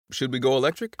Should we go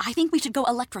electric? I think we should go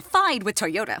electrified with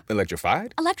Toyota.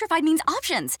 Electrified? Electrified means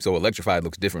options. So electrified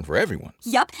looks different for everyone.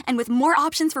 Yup, and with more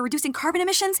options for reducing carbon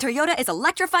emissions, Toyota is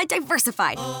electrified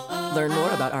diversified. Learn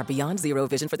more about our Beyond Zero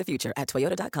vision for the future at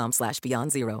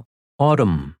toyota.com/Beyond Zero.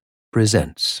 Autumn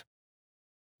presents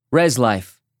Res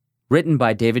Life, written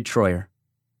by David Treur.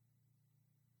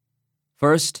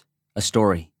 First, a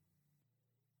story.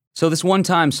 So this one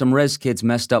time, some res kids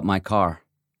messed up my car.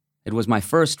 It was my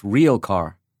first real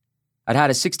car. I'd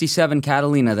had a 67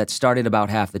 Catalina that started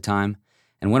about half the time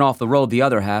and went off the road the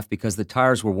other half because the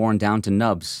tires were worn down to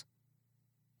nubs.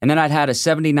 And then I'd had a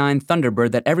 79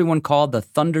 Thunderbird that everyone called the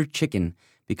Thunder Chicken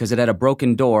because it had a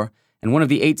broken door and one of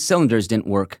the 8 cylinders didn't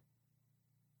work.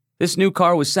 This new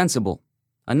car was sensible,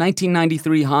 a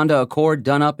 1993 Honda Accord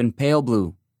done up in pale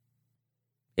blue.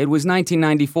 It was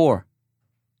 1994.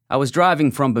 I was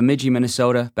driving from Bemidji,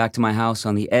 Minnesota, back to my house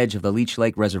on the edge of the Leech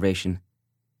Lake Reservation.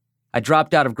 I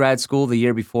dropped out of grad school the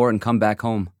year before and come back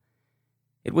home.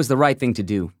 It was the right thing to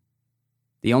do.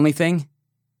 The only thing?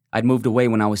 I'd moved away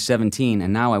when I was 17,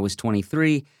 and now I was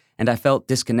 23, and I felt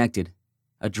disconnected,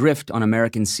 adrift on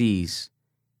American seas,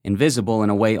 invisible in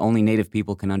a way only Native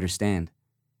people can understand.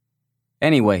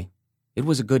 Anyway, it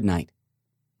was a good night.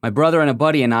 My brother and a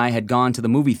buddy and I had gone to the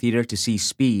movie theater to see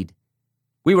Speed.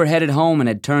 We were headed home and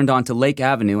had turned onto Lake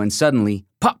Avenue, and suddenly,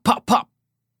 pop, pop, pop!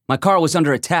 My car was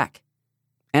under attack.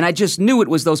 And I just knew it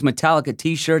was those Metallica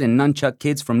t-shirt and nunchuck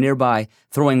kids from nearby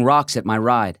throwing rocks at my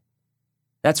ride.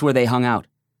 That's where they hung out,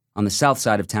 on the south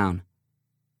side of town.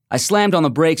 I slammed on the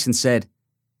brakes and said,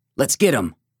 "Let's get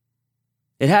 'em."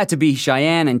 It had to be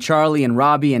Cheyenne and Charlie and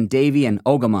Robbie and Davy and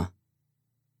Ogama.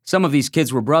 Some of these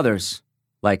kids were brothers,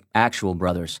 like actual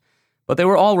brothers, but they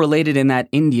were all related in that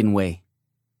Indian way.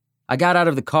 I got out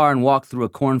of the car and walked through a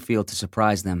cornfield to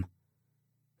surprise them.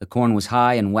 The corn was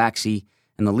high and waxy,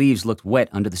 and the leaves looked wet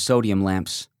under the sodium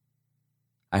lamps.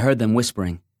 I heard them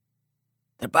whispering.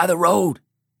 "They're by the road."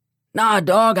 "Nah,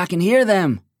 dog, I can hear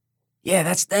them." "Yeah,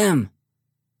 that's them."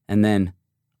 And then,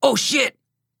 "Oh, shit!"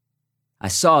 I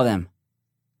saw them.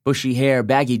 Bushy hair,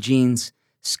 baggy jeans,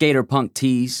 skater punk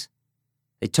tees.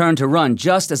 They turned to run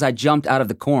just as I jumped out of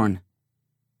the corn.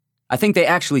 I think they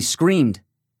actually screamed.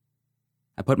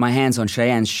 I put my hands on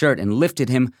Cheyenne's shirt and lifted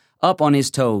him up on his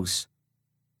toes.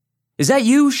 "Is that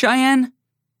you, Cheyenne?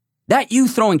 That you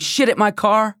throwing shit at my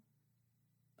car?"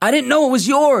 "I didn't know it was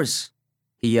yours,"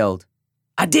 he yelled.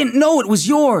 "I didn't know it was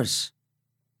yours."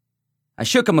 I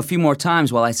shook him a few more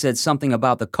times while I said something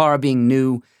about the car being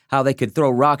new, how they could throw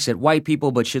rocks at white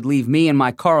people but should leave me and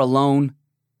my car alone.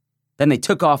 Then they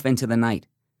took off into the night.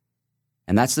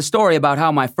 And that's the story about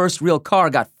how my first real car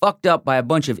got fucked up by a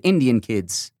bunch of Indian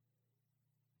kids.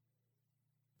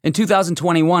 In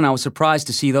 2021, I was surprised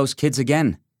to see those kids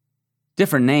again.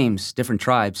 Different names, different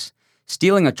tribes,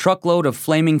 stealing a truckload of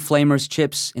Flaming Flamers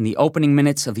chips in the opening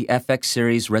minutes of the FX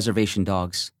series Reservation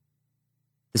Dogs.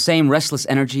 The same restless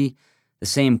energy, the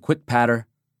same quick patter,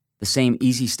 the same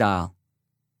easy style.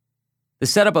 The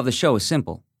setup of the show is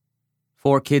simple.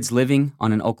 4 kids living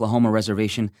on an Oklahoma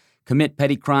reservation commit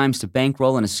petty crimes to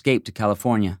bankroll an escape to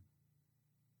California.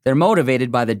 They're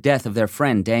motivated by the death of their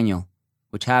friend Daniel,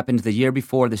 which happened the year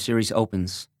before the series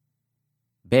opens.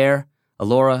 Bear,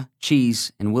 Alora,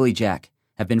 Cheese, and Willie Jack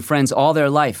have been friends all their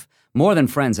life, more than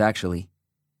friends actually.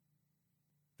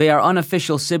 They are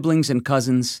unofficial siblings and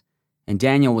cousins, and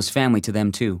Daniel was family to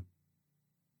them too.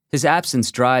 His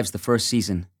absence drives the first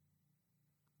season.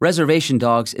 Reservation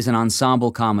Dogs is an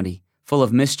ensemble comedy, full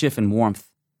of mischief and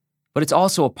warmth, but it's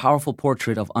also a powerful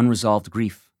portrait of unresolved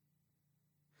grief.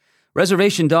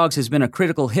 Reservation Dogs has been a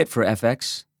critical hit for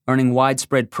FX, earning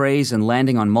widespread praise and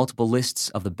landing on multiple lists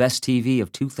of the best TV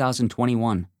of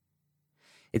 2021.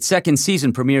 Its second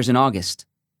season premieres in August.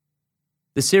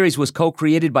 The series was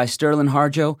co-created by Sterling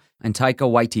Harjo and Taika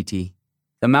Waititi,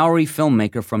 the Maori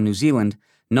filmmaker from New Zealand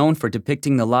known for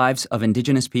depicting the lives of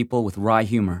indigenous people with wry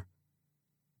humor.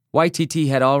 Waititi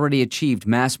had already achieved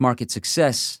mass-market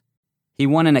success. He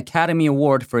won an Academy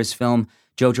Award for his film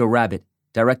Jojo Rabbit,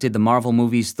 directed the Marvel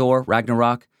movies Thor,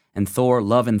 Ragnarok, and Thor,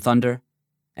 Love and Thunder,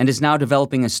 and is now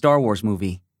developing a Star Wars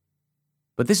movie.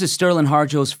 But this is Sterling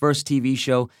Harjo's first TV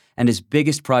show and his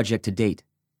biggest project to date.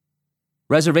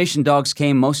 Reservation Dogs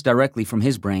came most directly from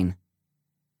his brain.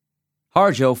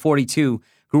 Harjo, 42,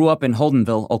 grew up in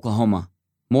Holdenville, Oklahoma,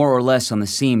 more or less on the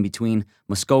seam between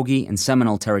Muskogee and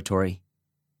Seminole territory.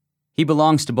 He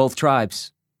belongs to both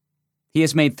tribes. He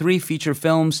has made 3 feature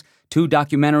films, 2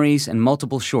 documentaries, and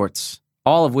multiple shorts,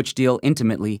 all of which deal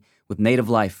intimately with Native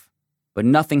life, but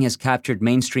nothing has captured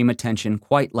mainstream attention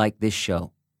quite like this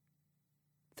show.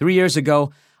 3 years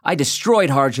ago, I destroyed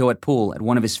Harjo at pool at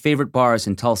one of his favorite bars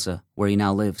in Tulsa, where he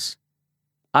now lives.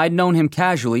 I'd known him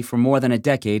casually for more than a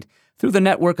decade through the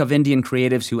network of Indian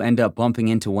creatives who end up bumping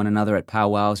into one another at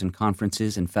powwows and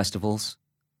conferences and festivals.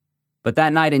 But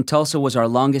that night in Tulsa was our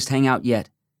longest hangout yet,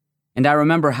 and I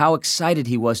remember how excited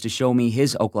he was to show me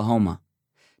his Oklahoma,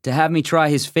 to have me try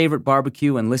his favorite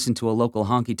barbecue and listen to a local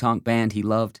honky-tonk band he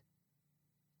loved.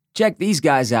 "Check these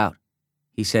guys out,"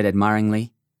 he said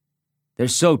admiringly. "They're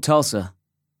so Tulsa."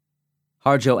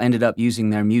 Harjo ended up using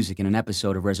their music in an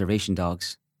episode of Reservation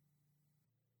Dogs.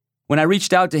 When I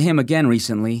reached out to him again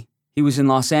recently, he was in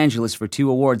Los Angeles for 2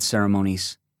 awards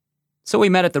ceremonies. So we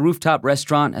met at the rooftop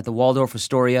restaurant at the Waldorf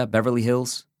Astoria, Beverly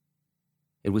Hills.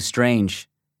 It was strange.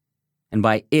 And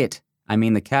by it, I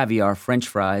mean the caviar French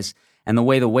fries and the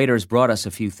way the waiters brought us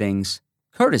a few things,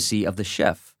 courtesy of the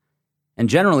chef, and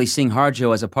generally seeing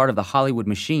Harjo as a part of the Hollywood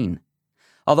machine,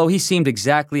 although he seemed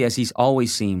exactly as he's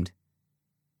always seemed.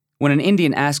 When an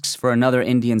Indian asks for another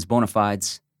Indian's bona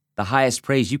fides, the highest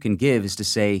praise you can give is to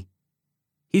say,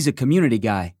 "He's a community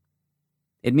guy."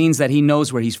 It means that he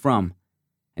knows where he's from,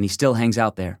 and he still hangs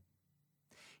out there.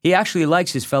 He actually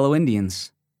likes his fellow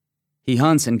Indians. He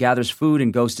hunts and gathers food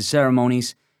and goes to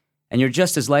ceremonies, and you're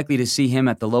just as likely to see him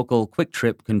at the local Quick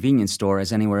Trip convenience store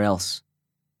as anywhere else.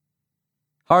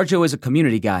 Harjo is a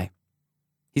community guy.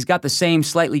 He's got the same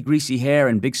slightly greasy hair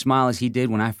and big smile as he did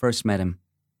when I first met him.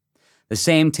 The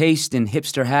same taste in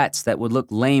hipster hats that would look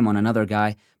lame on another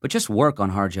guy, but just work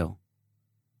on Harjo.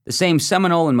 The same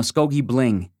Seminole and Muskogee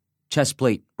bling, chest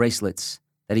plate, bracelets,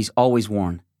 that he's always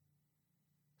worn.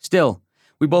 Still,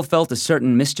 we both felt a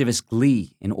certain mischievous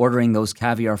glee in ordering those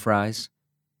caviar fries.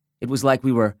 It was like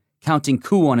we were counting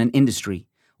coup on an industry,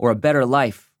 or a better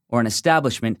life, or an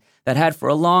establishment that had for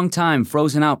a long time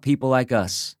frozen out people like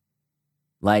us.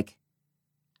 Like,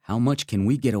 how much can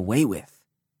we get away with?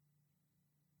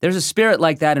 There's a spirit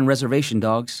like that in Reservation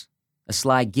Dogs, a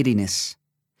sly giddiness.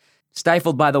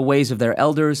 Stifled by the ways of their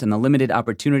elders and the limited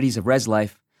opportunities of res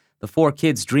life, the 4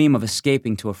 kids dream of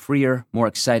escaping to a freer, more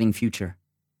exciting future.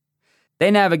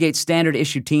 They navigate standard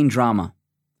issue teen drama,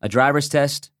 a driver's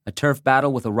test, a turf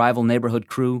battle with a rival neighborhood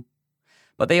crew,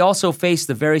 but they also face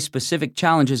the very specific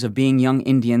challenges of being young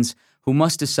Indians who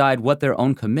must decide what their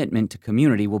own commitment to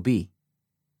community will be.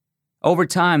 Over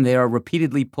time, they are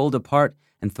repeatedly pulled apart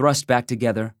and thrust back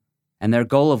together, and their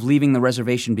goal of leaving the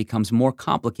reservation becomes more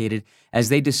complicated as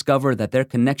they discover that their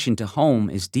connection to home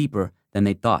is deeper than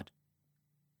they thought.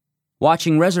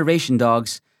 Watching Reservation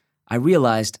Dogs, I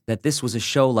realized that this was a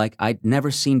show like I'd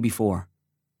never seen before.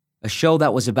 A show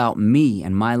that was about me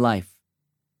and my life,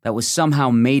 that was somehow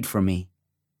made for me.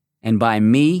 And by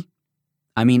me,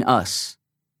 I mean us.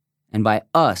 And by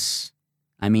us,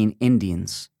 I mean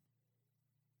Indians.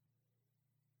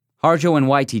 Harjo and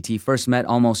YTT first met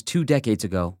almost 2 decades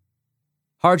ago.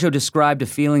 Harjo described a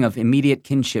feeling of immediate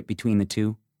kinship between the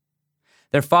two.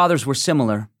 Their fathers were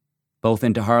similar, both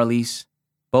into Harleys,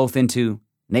 both into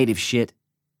native shit.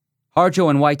 Harjo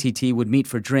and YTT would meet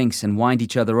for drinks and wind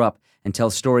each other up and tell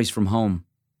stories from home.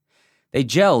 They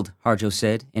gelled, Harjo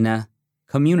said, in a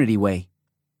community way.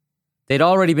 They'd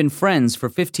already been friends for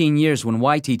 15 years when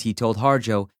YTT told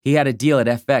Harjo he had a deal at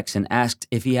FX and asked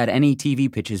if he had any TV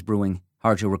pitches brewing,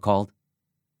 Harjo recalled.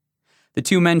 The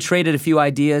 2 men traded a few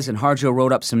ideas and Harjo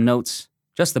wrote up some notes,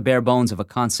 just the bare bones of a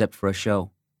concept for a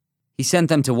show. He sent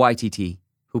them to YTT,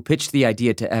 who pitched the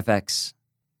idea to FX.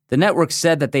 The network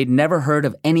said that they'd never heard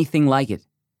of anything like it.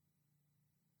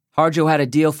 Harjo had a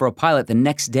deal for a pilot the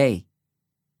next day.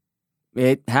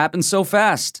 "It happened so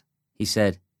fast," he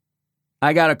said.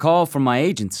 "I got a call from my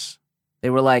agents. They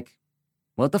were like,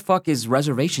 'What the fuck is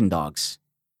Reservation Dogs?'"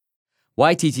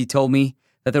 YTT told me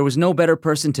that there was no better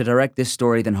person to direct this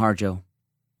story than Harjo.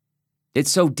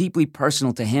 "It's so deeply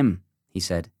personal to him," he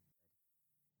said.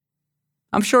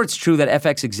 I'm sure it's true that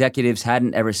FX executives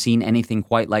hadn't ever seen anything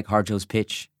quite like Harjo's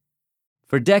pitch.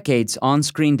 For decades,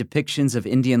 on-screen depictions of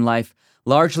Indian life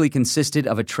largely consisted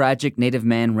of a tragic native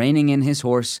man reining in his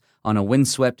horse on a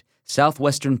windswept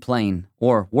southwestern plain,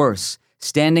 or worse,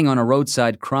 standing on a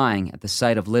roadside crying at the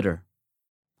sight of litter.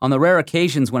 On the rare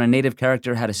occasions when a native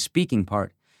character had a speaking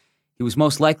part, he was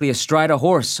most likely astride a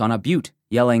horse on a butte,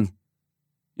 yelling,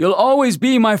 "You'll always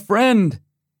be my friend,"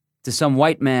 to some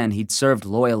white man he'd served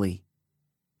loyally.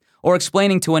 Or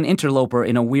explaining to an interloper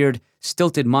in a weird,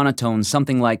 stilted monotone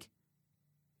something like,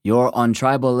 "You're on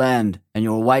tribal land, and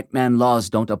your white man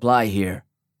laws don't apply here,"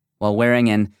 while wearing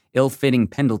an ill-fitting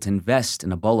Pendleton vest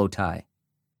and a bolo tie.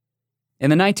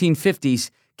 In the 1950s,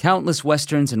 countless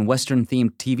Westerns and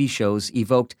Western-themed TV shows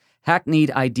evoked hackneyed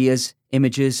ideas,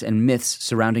 images, and myths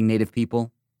surrounding Native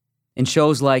people. In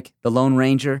shows like The Lone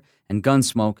Ranger and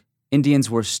Gunsmoke, Indians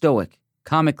were stoic,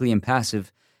 comically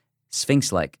impassive,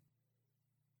 sphinx-like.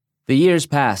 The years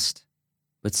passed,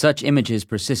 but such images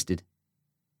persisted.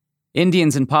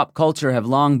 Indians in pop culture have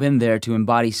long been there to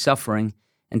embody suffering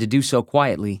and to do so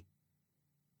quietly.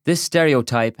 This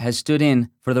stereotype has stood in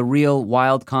for the real,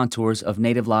 wild contours of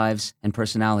Native lives and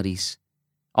personalities,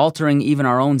 altering even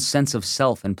our own sense of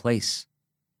self and place.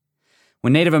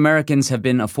 When Native Americans have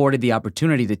been afforded the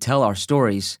opportunity to tell our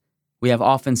stories, we have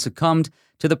often succumbed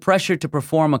to the pressure to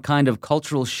perform a kind of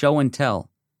cultural show and tell,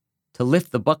 to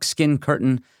lift the buckskin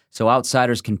curtain so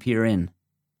outsiders can peer in.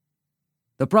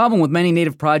 The problem with many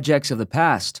Native projects of the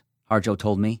past, Harjo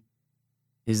told me,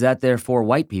 is that they're for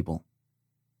white people.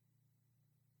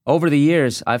 Over the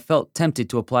years, I've felt tempted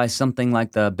to apply something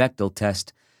like the Bechdel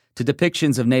test to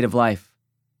depictions of Native life.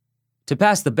 To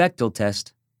pass the Bechdel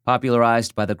test,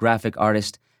 popularized by the graphic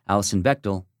artist Alison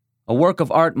Bechdel, a work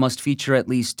of art must feature at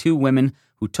least two women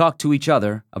who talk to each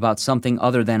other about something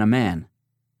other than a man.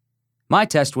 My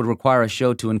test would require a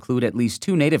show to include at least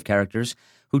two Native characters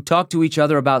who talk to each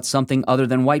other about something other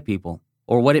than white people,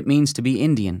 or what it means to be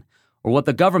Indian, or what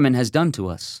the government has done to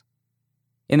us.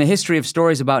 In the history of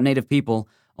stories about Native people,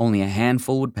 only a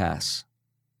handful would pass.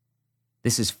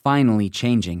 This is finally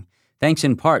changing, thanks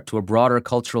in part to a broader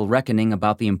cultural reckoning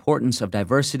about the importance of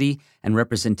diversity and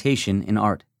representation in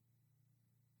art.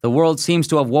 The world seems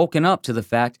to have woken up to the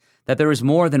fact that there is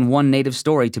more than one Native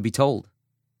story to be told.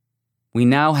 We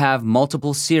now have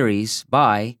multiple series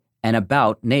by and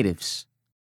about Natives.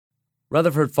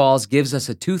 Rutherford Falls gives us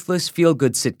a toothless,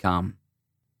 feel-good sitcom.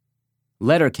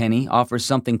 Letterkenny offers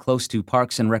something close to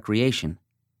Parks and Recreation.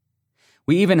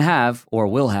 We even have, or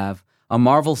will have, a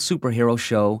Marvel superhero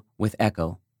show with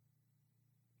Echo.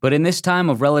 But in this time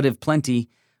of relative plenty,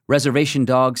 Reservation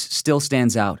Dogs still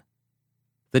stands out.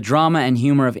 The drama and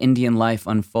humor of Indian life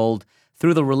unfold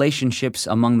through the relationships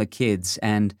among the kids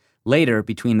and, later,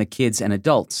 between the kids and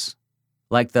adults,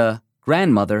 like the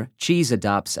grandmother Cheese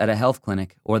adopts at a health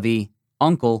clinic, or the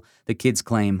uncle the kids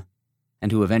claim,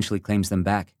 and who eventually claims them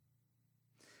back.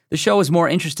 The show is more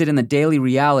interested in the daily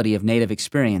reality of Native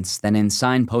experience than in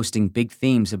signposting big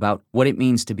themes about what it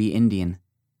means to be Indian.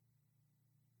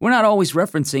 We're not always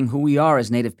referencing who we are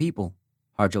as Native people,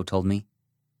 Harjo told me.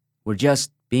 We're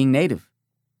just being Native.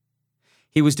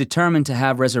 He was determined to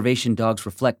have Reservation Dogs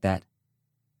reflect that.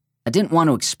 I didn't want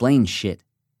to explain shit.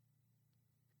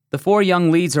 The four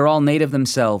young leads are all Native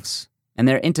themselves, and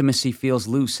their intimacy feels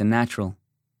loose and natural.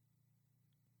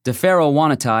 DeFaro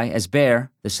Wanatai as Bear,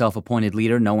 the self-appointed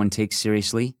leader no one takes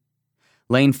seriously.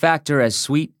 Lane Factor as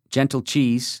sweet, gentle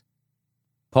Cheese.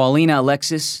 Paulina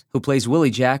Alexis, who plays Willie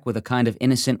Jack with a kind of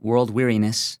innocent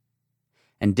world-weariness.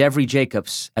 And Devry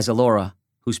Jacobs as Elora,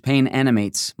 whose pain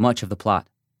animates much of the plot.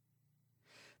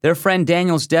 Their friend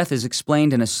Daniel's death is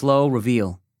explained in a slow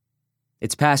reveal.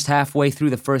 It's past halfway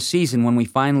through the first season when we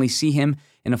finally see him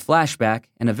in a flashback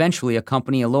and eventually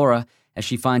accompany Elora as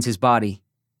she finds his body.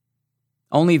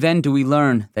 Only then do we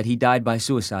learn that he died by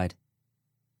suicide.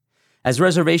 As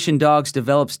Reservation Dogs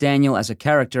develops Daniel as a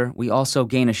character, we also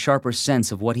gain a sharper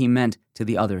sense of what he meant to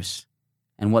the others,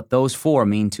 and what those four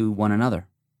mean to one another.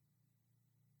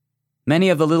 Many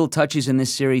of the little touches in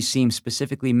this series seem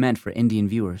specifically meant for Indian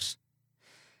viewers.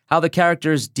 How the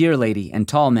characters Deer Lady and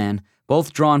Tall Man,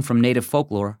 both drawn from Native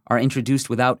folklore, are introduced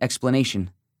without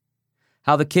explanation.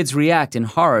 How the kids react in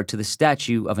horror to the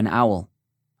statue of an owl,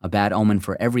 a bad omen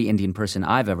for every Indian person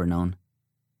I've ever known.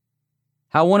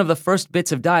 How one of the first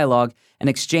bits of dialogue, an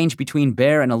exchange between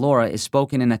Bear and Elora, is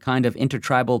spoken in a kind of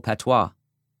intertribal patois.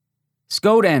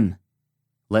 Skoden!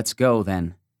 Let's go,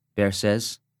 then, Bear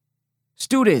says.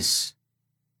 Studis!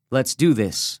 Let's do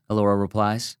this, Elora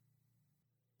replies.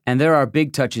 And there are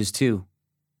big touches, too.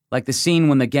 Like the scene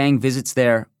when the gang visits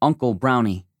their Uncle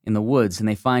Brownie in the woods and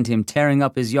they find him tearing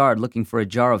up his yard looking for a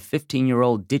jar of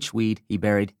 15-year-old ditchweed he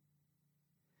buried.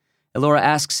 Elora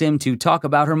asks him to talk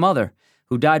about her mother,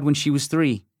 who died when she was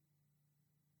 3.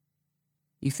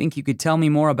 You think you could tell me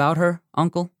more about her,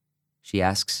 Uncle? She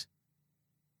asks.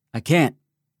 I can't,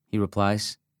 he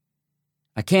replies.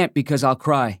 I can't because I'll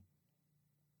cry.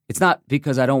 It's not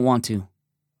because I don't want to.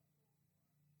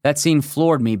 That scene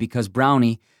floored me because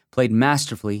Brownie, played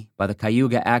masterfully by the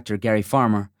Cayuga actor Gary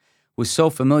Farmer, was so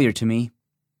familiar to me.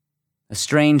 A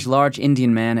strange, large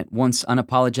Indian man at once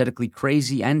unapologetically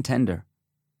crazy and tender.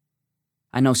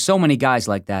 I know so many guys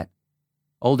like that.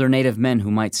 Older Native men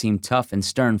who might seem tough and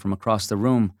stern from across the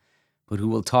room, but who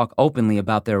will talk openly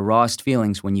about their rawest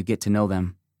feelings when you get to know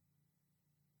them.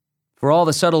 For all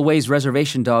the subtle ways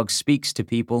Reservation Dogs speaks to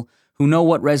people who know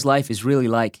what res life is really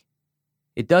like,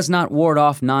 it does not ward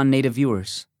off non-Native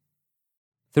viewers.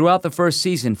 Throughout the first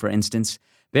season, for instance,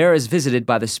 Bear is visited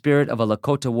by the spirit of a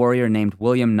Lakota warrior named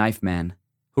William Knifeman,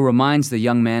 who reminds the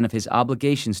young man of his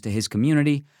obligations to his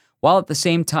community while at the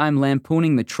same time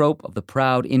lampooning the trope of the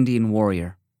proud Indian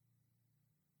warrior.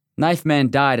 Knife Man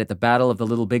died at the Battle of the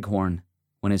Little Bighorn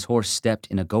when his horse stepped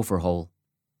in a gopher hole.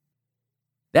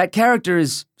 That character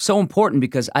is so important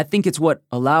because I think it's what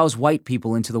allows white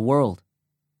people into the world,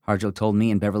 Harjo told me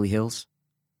in Beverly Hills.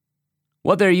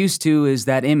 What they're used to is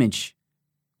that image.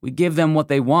 We give them what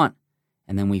they want,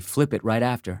 and then we flip it right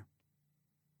after.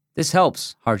 This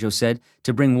helps, Harjo said,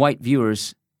 to bring white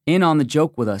viewers in on the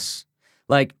joke with us.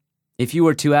 Like, if you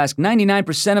were to ask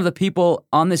 99% of the people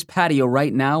on this patio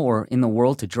right now or in the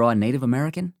world to draw a Native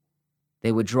American,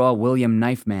 they would draw William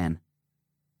Knife Man.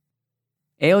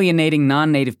 Alienating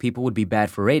non-Native people would be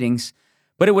bad for ratings,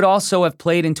 but it would also have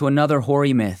played into another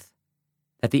hoary myth,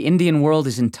 that the Indian world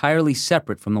is entirely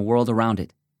separate from the world around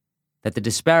it, that the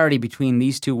disparity between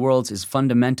these two worlds is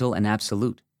fundamental and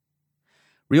absolute.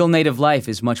 Real Native life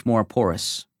is much more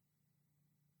porous.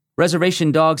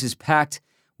 Reservation Dogs is packed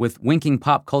with winking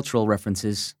pop cultural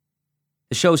references.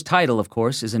 The show's title, of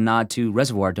course, is a nod to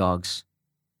Reservoir Dogs.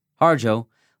 Harjo,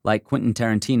 like Quentin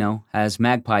Tarantino, has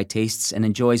magpie tastes and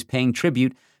enjoys paying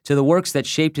tribute to the works that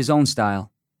shaped his own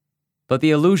style. But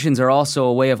the allusions are also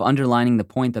a way of underlining the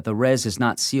point that the res is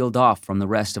not sealed off from the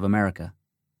rest of America.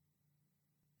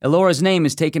 Elora's name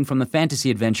is taken from the fantasy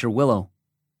adventure Willow.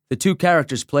 The two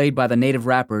characters played by the native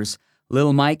rappers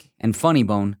Lil Mike and Funny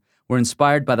Bone were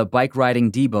inspired by the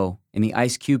bike-riding Debo in the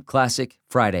Ice Cube classic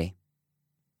Friday.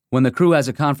 When the crew has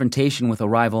a confrontation with a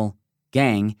rival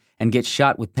gang and gets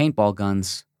shot with paintball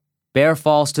guns, Bear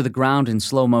falls to the ground in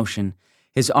slow motion,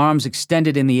 his arms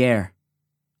extended in the air.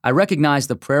 I recognize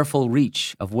the prayerful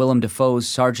reach of Willem Dafoe's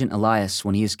Sergeant Elias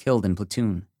when he is killed in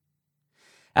Platoon.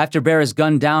 After Bear is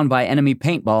gunned down by enemy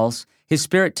paintballs, his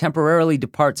spirit temporarily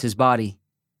departs his body.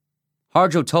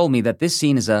 Harjo told me that this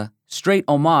scene is a straight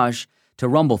homage to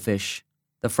Rumblefish,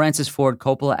 the Francis Ford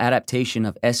Coppola adaptation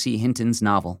of S.E. Hinton's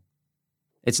novel.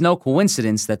 It's no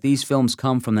coincidence that these films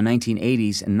come from the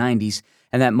 1980s and 90s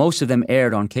and that most of them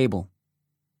aired on cable.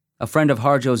 A friend of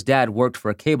Harjo's dad worked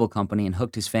for a cable company and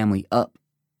hooked his family up.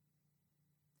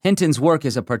 Hinton's work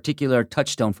is a particular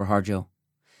touchstone for Harjo.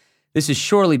 This is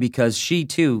surely because she,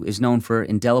 too, is known for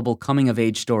indelible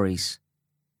coming-of-age stories.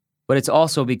 But it's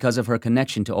also because of her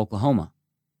connection to Oklahoma.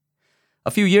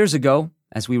 A few years ago,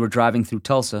 as we were driving through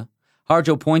Tulsa,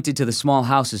 Harjo pointed to the small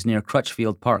houses near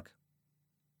Crutchfield Park.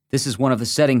 This is one of the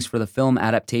settings for the film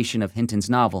adaptation of Hinton's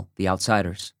novel, The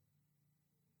Outsiders.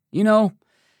 You know,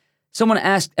 someone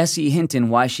asked S.E. Hinton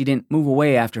why she didn't move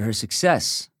away after her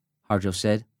success, Harjo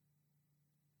said.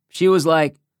 She was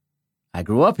like, I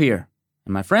grew up here,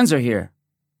 and my friends are here.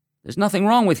 There's nothing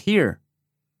wrong with here.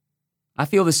 I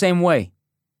feel the same way.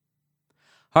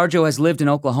 Harjo has lived in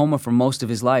Oklahoma for most of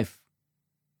his life.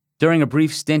 During a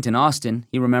brief stint in Austin,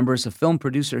 he remembers a film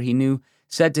producer he knew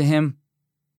said to him,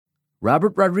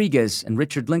 Robert Rodriguez and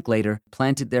Richard Linklater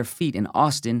planted their feet in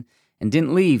Austin and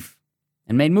didn't leave,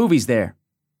 and made movies there.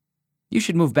 You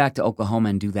should move back to Oklahoma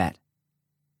and do that.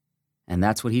 And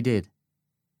that's what he did.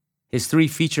 His 3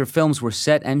 feature films were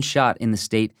set and shot in the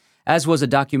state, as was a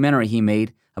documentary he made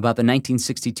about the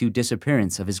 1962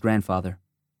 disappearance of his grandfather.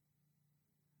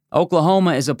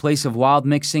 Oklahoma is a place of wild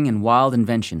mixing and wild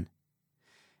invention.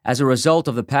 As a result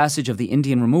of the passage of the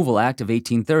Indian Removal Act of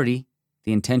 1830,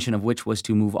 the intention of which was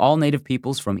to move all native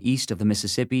peoples from east of the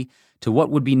Mississippi to what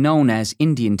would be known as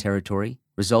Indian Territory,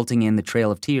 resulting in the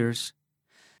Trail of Tears,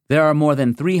 there are more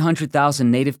than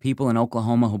 300,000 native people in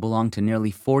Oklahoma who belong to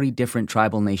nearly 40 different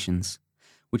tribal nations,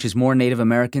 which is more Native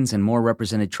Americans and more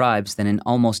represented tribes than in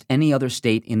almost any other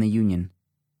state in the Union.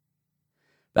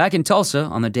 Back in Tulsa,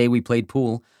 on the day we played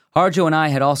pool, Harjo and I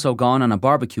had also gone on a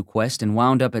barbecue quest and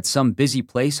wound up at some busy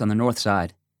place on the north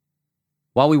side.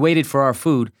 While we waited for our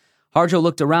food, Harjo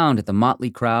looked around at the motley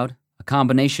crowd, a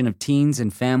combination of teens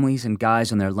and families and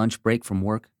guys on their lunch break from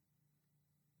work.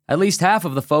 At least half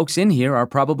of the folks in here are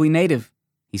probably native,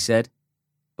 he said,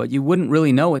 but you wouldn't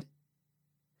really know it.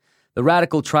 The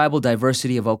radical tribal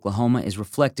diversity of Oklahoma is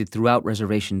reflected throughout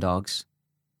Reservation Dogs.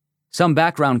 Some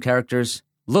background characters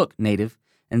look native,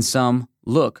 and some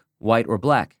look white or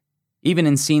black, even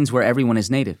in scenes where everyone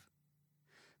is native.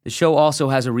 The show also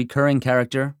has a recurring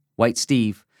character, White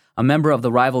Steve, a member of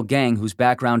the rival gang whose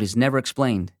background is never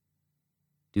explained.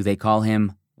 Do they call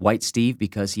him White Steve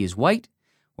because he is white,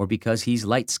 or because he's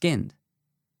light-skinned?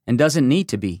 And doesn't need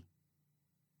to be.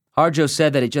 Harjo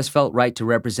said that it just felt right to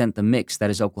represent the mix that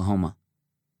is Oklahoma.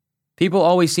 People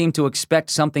always seem to expect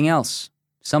something else,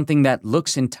 something that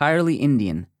looks entirely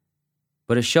Indian.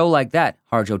 But a show like that,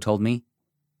 Harjo told me,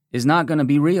 is not going to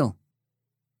be real.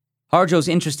 Harjo's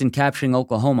interest in capturing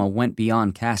Oklahoma went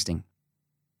beyond casting.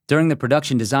 During the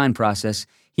production design process,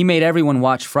 he made everyone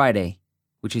watch Friday,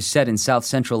 which is set in South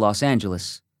Central Los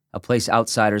Angeles, a place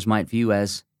outsiders might view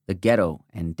as the ghetto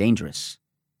and dangerous.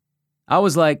 I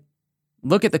was like,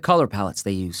 look at the color palettes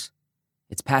they use.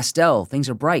 It's pastel, things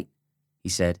are bright, he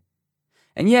said.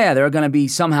 And yeah, there are going to be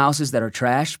some houses that are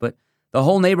trash, but the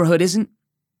whole neighborhood isn't.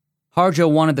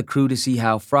 Harjo wanted the crew to see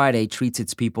how Friday treats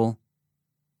its people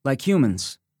like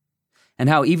humans, and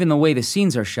how even the way the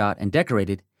scenes are shot and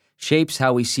decorated shapes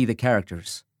how we see the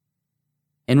characters.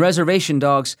 In Reservation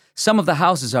Dogs, some of the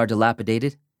houses are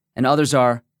dilapidated, and others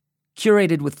are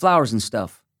curated with flowers and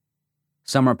stuff.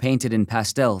 Some are painted in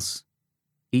pastels.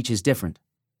 Each is different.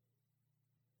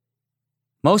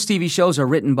 Most TV shows are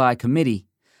written by committee.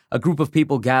 A group of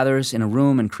people gathers in a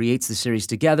room and creates the series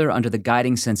together under the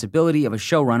guiding sensibility of a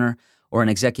showrunner or an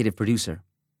executive producer.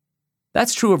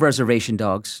 That's true of Reservation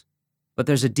Dogs, but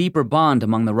there's a deeper bond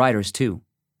among the writers too.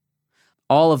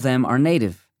 All of them are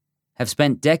native, have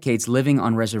spent decades living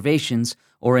on reservations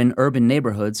or in urban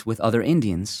neighborhoods with other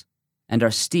Indians, and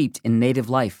are steeped in native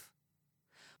life.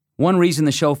 One reason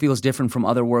the show feels different from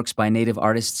other works by native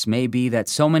artists may be that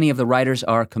so many of the writers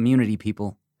are community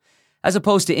people, as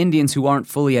opposed to Indians who aren't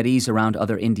fully at ease around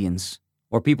other Indians,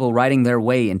 or people writing their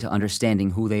way into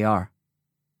understanding who they are.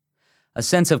 A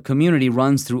sense of community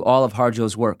runs through all of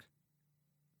Harjo's work.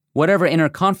 Whatever inner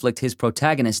conflict his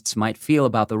protagonists might feel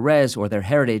about the res or their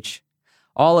heritage,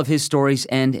 all of his stories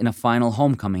end in a final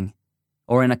homecoming,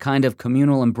 or in a kind of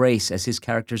communal embrace as his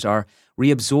characters are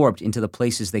reabsorbed into the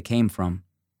places they came from.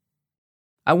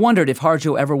 I wondered if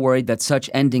Harjo ever worried that such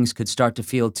endings could start to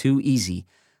feel too easy,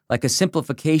 like a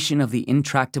simplification of the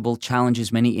intractable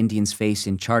challenges many Indians face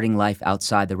in charting life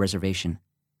outside the reservation.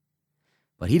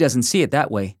 But he doesn't see it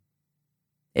that way.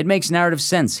 It makes narrative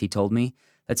sense, he told me,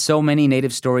 that so many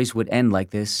native stories would end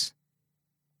like this.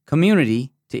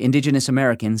 Community, to Indigenous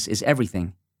Americans, is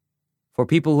everything. For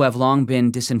people who have long been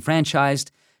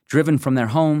disenfranchised, driven from their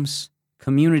homes,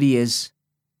 community is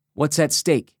what's at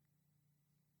stake.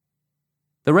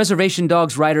 The Reservation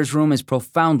Dogs writers' room is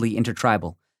profoundly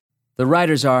intertribal. The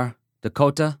writers are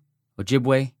Dakota,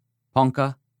 Ojibwe,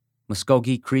 Ponca,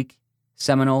 Muskogee Creek,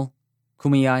 Seminole,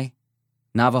 Kumeyaay,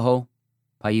 Navajo,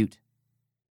 Paiute.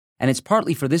 And it's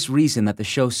partly for this reason that the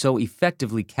show so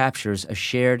effectively captures a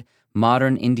shared,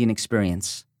 modern Indian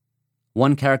experience,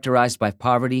 one characterized by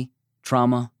poverty,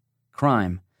 trauma,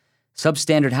 crime,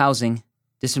 substandard housing,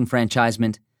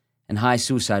 disenfranchisement, and high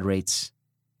suicide rates,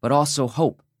 but also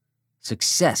hope,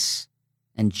 success,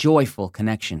 and joyful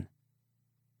connection.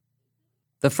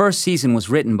 The first season was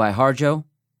written by Harjo,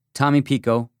 Tommy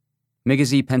Pico,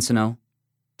 Migazi Pensano,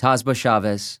 Tasba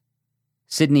Chavez,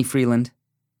 Sidney Freeland,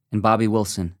 and Bobby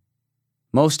Wilson,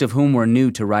 most of whom were new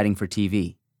to writing for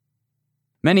TV.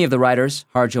 Many of the writers,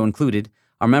 Harjo included,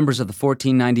 are members of the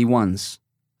 1491s,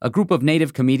 a group of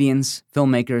native comedians,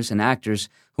 filmmakers, and actors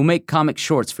who make comic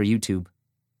shorts for YouTube.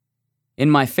 In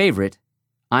my favorite,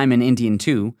 I'm an Indian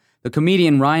Too, the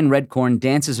comedian Ryan Redcorn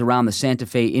dances around the Santa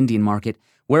Fe Indian market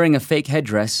wearing a fake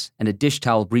headdress and a dish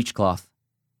towel breechcloth,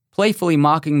 playfully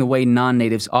mocking the way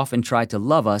non-natives often try to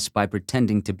love us by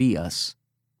pretending to be us.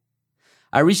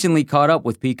 I recently caught up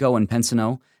with Pico and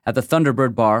Pensano at the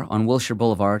Thunderbird Bar on Wilshire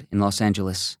Boulevard in Los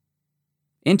Angeles.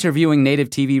 Interviewing native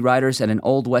TV writers at an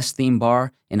Old West-themed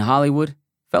bar in Hollywood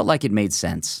felt like it made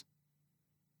sense.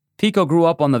 Pico grew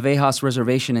up on the Vejas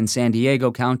Reservation in San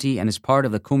Diego County and is part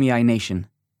of the Kumeyaay Nation.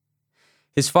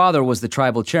 His father was the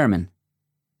tribal chairman.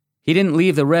 He didn't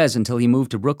leave the res until he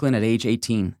moved to Brooklyn at age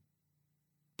 18.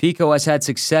 Pico has had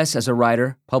success as a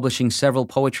writer, publishing several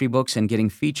poetry books and getting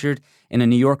featured in a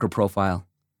New Yorker profile.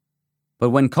 But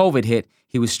when COVID hit,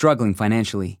 he was struggling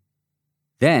financially.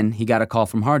 Then he got a call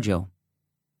from Harjo.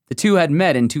 The two had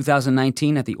met in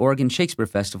 2019 at the Oregon Shakespeare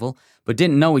Festival, but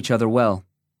didn't know each other well.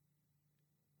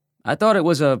 I thought it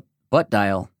was a butt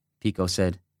dial, Pico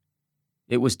said.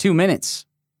 It was 2 minutes.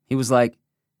 He was like,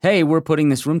 hey, we're putting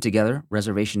this room together,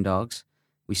 Reservation Dogs.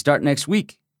 We start next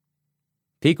week.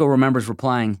 Pico remembers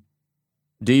replying,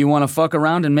 do you want to fuck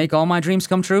around and make all my dreams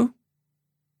come true?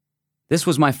 This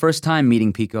was my first time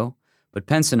meeting Pico, but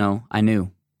Pensano I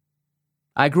knew.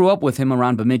 I grew up with him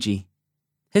around Bemidji.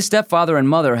 His stepfather and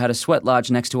mother had a sweat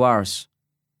lodge next to ours.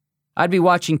 I'd be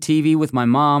watching TV with my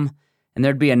mom, and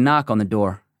there'd be a knock on the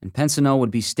door, and Pensano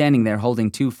would be standing there holding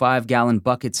 2 5-gallon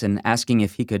buckets and asking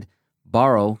if he could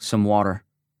borrow some water.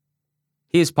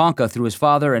 He is Ponca through his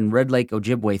father and Red Lake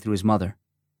Ojibwe through his mother.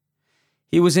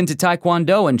 He was into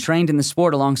Taekwondo and trained in the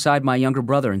sport alongside my younger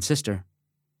brother and sister.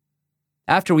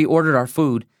 After we ordered our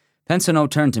food, Pensano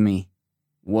turned to me.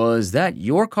 Was that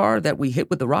your car that we hit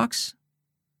with the rocks?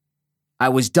 I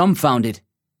was dumbfounded.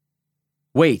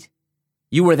 Wait,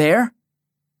 you were there?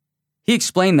 He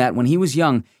explained that when he was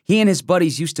young, he and his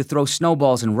buddies used to throw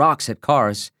snowballs and rocks at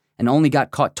cars and only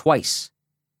got caught twice.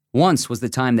 Once was the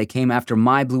time they came after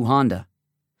my blue Honda.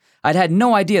 I'd had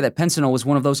no idea that Pensano was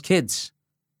one of those kids.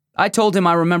 I told him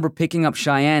I remember picking up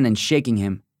Cheyenne and shaking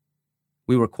him.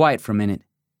 We were quiet for a minute.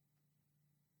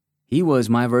 He was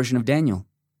my version of Daniel,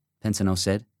 Pensano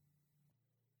said.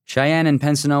 Cheyenne and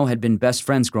Pensano had been best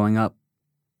friends growing up.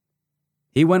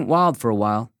 He went wild for a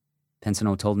while,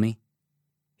 Pensano told me.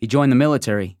 He joined the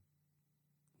military,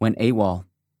 went AWOL.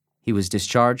 He was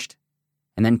discharged,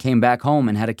 and then came back home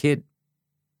and had a kid.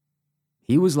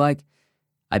 He was like,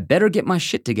 I better get my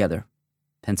shit together,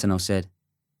 Pensano said.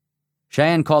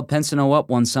 Cheyenne called Pensano up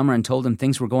one summer and told him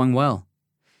things were going well.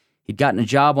 He'd gotten a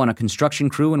job on a construction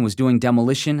crew and was doing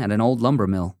demolition at an old lumber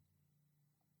mill.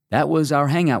 That was our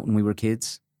hangout when we were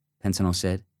kids, Pensano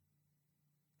said.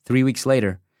 3 weeks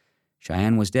later,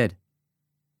 Cheyenne was dead.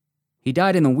 He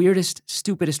died in the weirdest,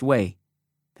 stupidest way,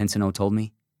 Pensano told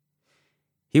me.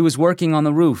 He was working on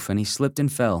the roof and he slipped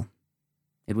and fell.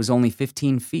 It was only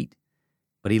 15 feet,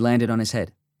 but he landed on his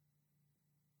head.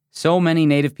 So many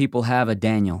Native people have a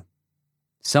Daniel,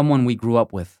 someone we grew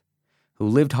up with, who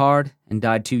lived hard and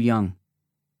died too young.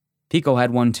 Pico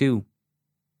had one too.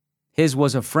 His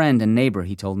was a friend and neighbor,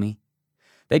 he told me.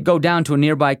 They'd go down to a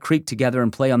nearby creek together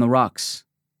and play on the rocks.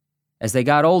 As they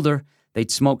got older, they'd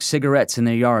smoke cigarettes in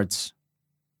their yards.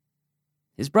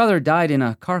 His brother died in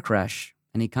a car crash,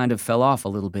 and he kind of fell off a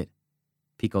little bit,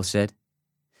 Pico said.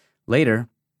 Later,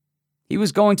 he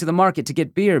was going to the market to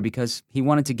get beer because he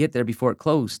wanted to get there before it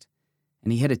closed,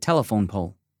 and he hit a telephone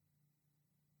pole.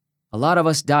 A lot of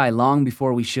us die long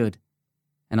before we should,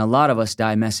 and a lot of us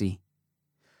die messy.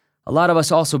 A lot of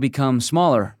us also become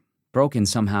smaller, broken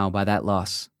somehow by that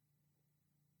loss.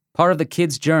 Part of the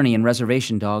kids' journey in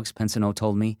Reservation Dogs, Pensano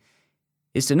told me,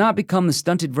 is to not become the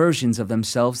stunted versions of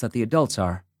themselves that the adults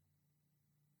are.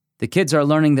 The kids are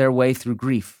learning their way through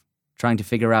grief, trying to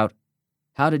figure out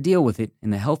how to deal with it in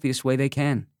the healthiest way they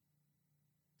can.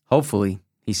 Hopefully,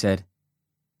 he said.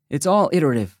 It's all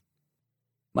iterative.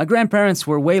 My grandparents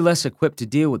were way less equipped to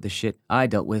deal with the shit I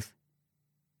dealt with.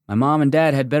 My mom and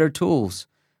dad had better tools,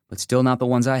 but still not the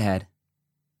ones I had.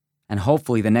 And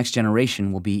hopefully the next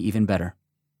generation will be even better.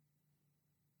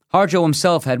 Harjo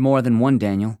himself had more than one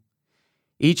Daniel.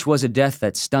 Each was a death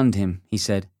that stunned him, he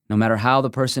said, no matter how the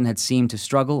person had seemed to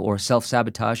struggle or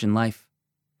self-sabotage in life.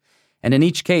 And in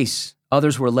each case,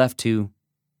 others were left to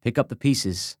pick up the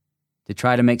pieces, to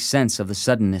try to make sense of the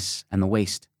suddenness and the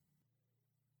waste.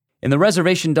 In the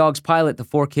Reservation Dogs pilot, the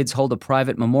 4 kids hold a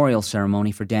private memorial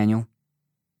ceremony for Daniel.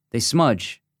 They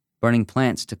smudge, burning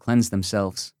plants to cleanse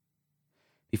themselves.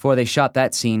 Before they shot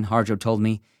that scene, Harjo told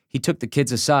me, he took the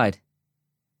kids aside.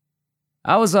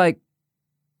 I was like,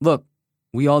 look,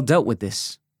 we all dealt with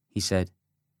this, he said.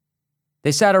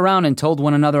 They sat around and told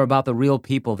one another about the real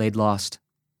people they'd lost.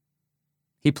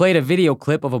 He played a video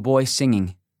clip of a boy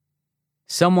singing.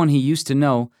 Someone he used to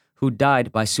know who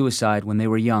died by suicide when they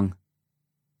were young.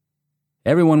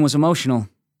 Everyone was emotional.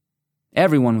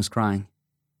 Everyone was crying,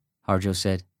 Harjo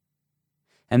said.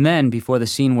 And then, before the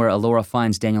scene where Alora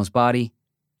finds Daniel's body,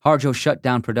 Harjo shut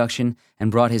down production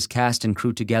and brought his cast and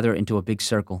crew together into a big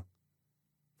circle.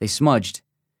 They smudged,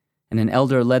 and an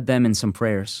elder led them in some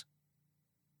prayers.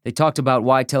 They talked about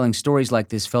why telling stories like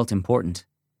this felt important,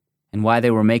 and why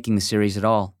they were making the series at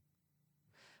all.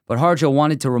 But Harjo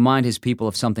wanted to remind his people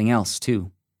of something else,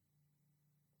 too.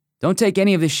 Don't take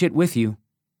any of this shit with you,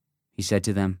 he said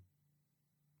to them.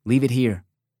 Leave it here.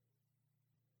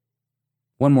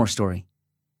 One more story.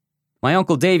 My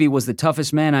Uncle Davy was the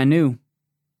toughest man I knew,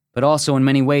 but also in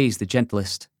many ways the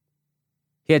gentlest.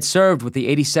 He had served with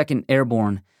the 82nd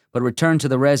Airborne, but returned to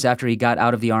the res after he got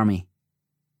out of the Army.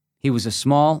 He was a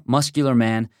small, muscular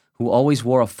man who always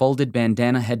wore a folded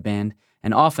bandana headband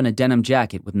and often a denim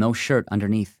jacket with no shirt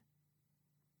underneath.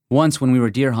 Once when we were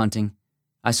deer hunting,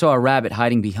 I saw a rabbit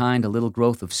hiding behind a little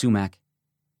growth of sumac.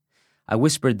 I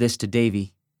whispered this to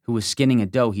Davy, who was skinning a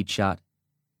doe he'd shot.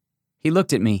 He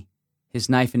looked at me, his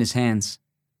knife in his hands.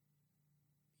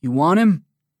 You want him?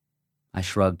 I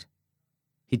shrugged.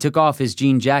 He took off his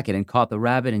jean jacket and caught the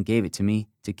rabbit and gave it to me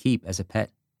to keep as a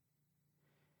pet.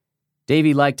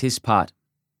 Davy liked his pot,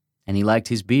 and he liked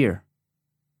his beer,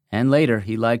 and later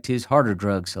he liked his harder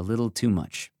drugs a little too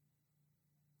much.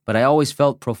 But I always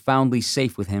felt profoundly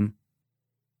safe with him.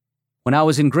 When I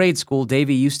was in grade school,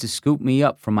 Davy used to scoop me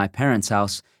up from my parents'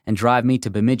 house and drive me to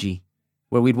Bemidji,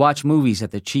 where we'd watch movies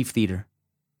at the Chief Theater.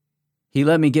 He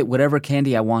let me get whatever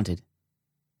candy I wanted.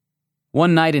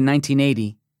 One night in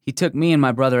 1980, he took me and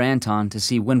my brother Anton to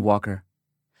see Windwalker.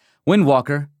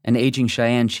 Windwalker, an aging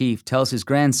Cheyenne chief, tells his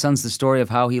grandsons the story of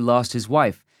how he lost his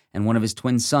wife and one of his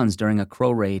twin sons during a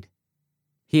crow raid.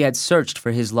 He had searched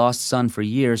for his lost son for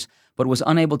years, but was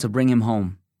unable to bring him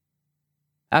home.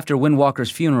 After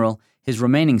Windwalker's funeral, his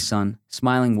remaining son,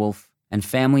 Smiling Wolf, and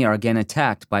family are again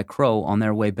attacked by Crow on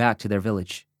their way back to their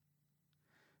village.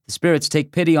 The spirits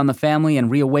take pity on the family and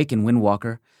reawaken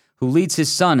Windwalker, who leads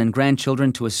his son and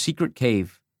grandchildren to a secret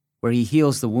cave where he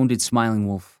heals the wounded Smiling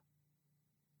Wolf.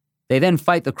 They then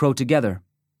fight the Crow together.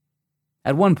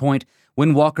 At one point,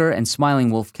 Windwalker and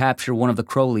Smiling Wolf capture one of the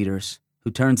Crow leaders,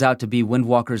 who turns out to be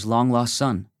Windwalker's long-lost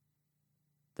son.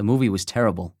 The movie was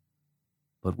terrible,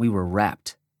 but we were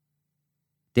rapt.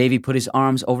 Davy put his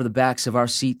arms over the backs of our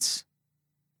seats.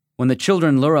 When the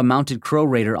children lure a mounted Crow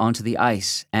raider onto the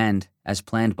ice and, as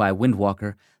planned by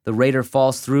Windwalker, the raider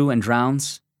falls through and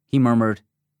drowns, he murmured,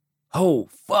 "Oh,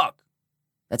 fuck!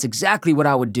 That's exactly what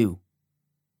I would do."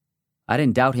 I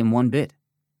didn't doubt him one bit.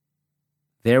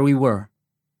 There we were,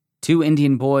 two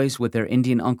Indian boys with their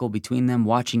Indian uncle between them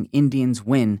watching Indians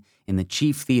win in the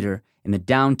Chief Theater in the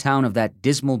downtown of that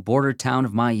dismal border town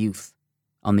of my youth,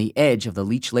 on the edge of the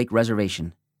Leech Lake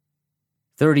Reservation.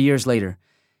 30 years later,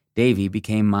 Davy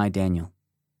became my Daniel.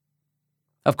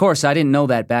 Of course, I didn't know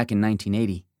that back in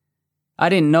 1980. I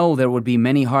didn't know there would be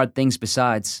many hard things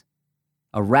besides.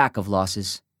 A rack of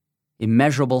losses,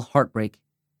 immeasurable heartbreak,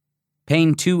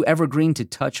 pain too evergreen to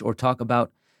touch or talk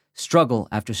about, struggle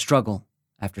after struggle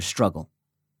after struggle.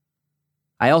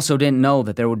 I also didn't know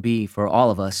that there would be, for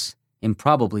all of us,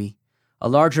 improbably, a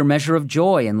larger measure of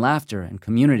joy and laughter and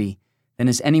community than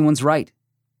is anyone's right.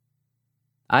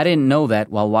 I didn't know that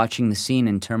while watching the scene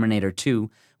in Terminator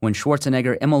 2 when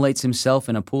Schwarzenegger immolates himself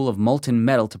in a pool of molten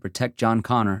metal to protect John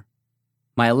Connor.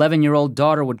 My 11-year-old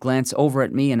daughter would glance over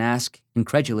at me and ask,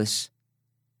 incredulous,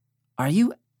 "Are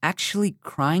you actually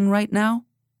crying right now?"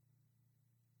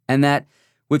 And that,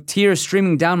 with tears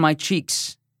streaming down my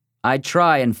cheeks, I'd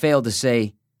try and fail to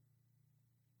say,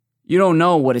 "You don't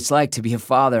know what it's like to be a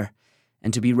father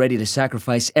and to be ready to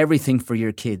sacrifice everything for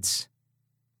your kids."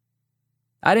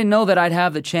 I didn't know that I'd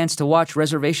have the chance to watch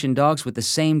Reservation Dogs with the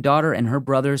same daughter and her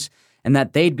brothers, and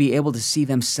that they'd be able to see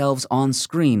themselves on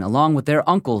screen along with their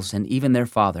uncles and even their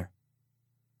father.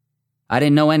 I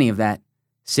didn't know any of that,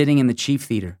 sitting in the Chief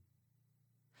Theater.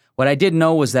 What I did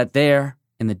know was that there,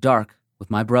 in the dark, with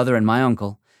my brother and my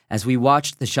uncle, as we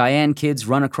watched the Cheyenne kids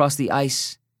run across the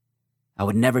ice, I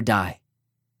would never die.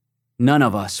 None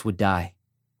of us would die.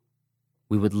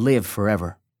 We would live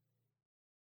forever.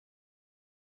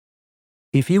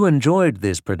 If you enjoyed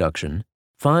this production,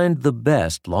 find the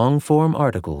best long-form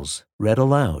articles read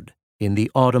aloud in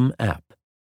the Autumn app,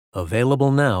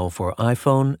 available now for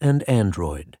iPhone and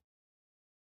Android.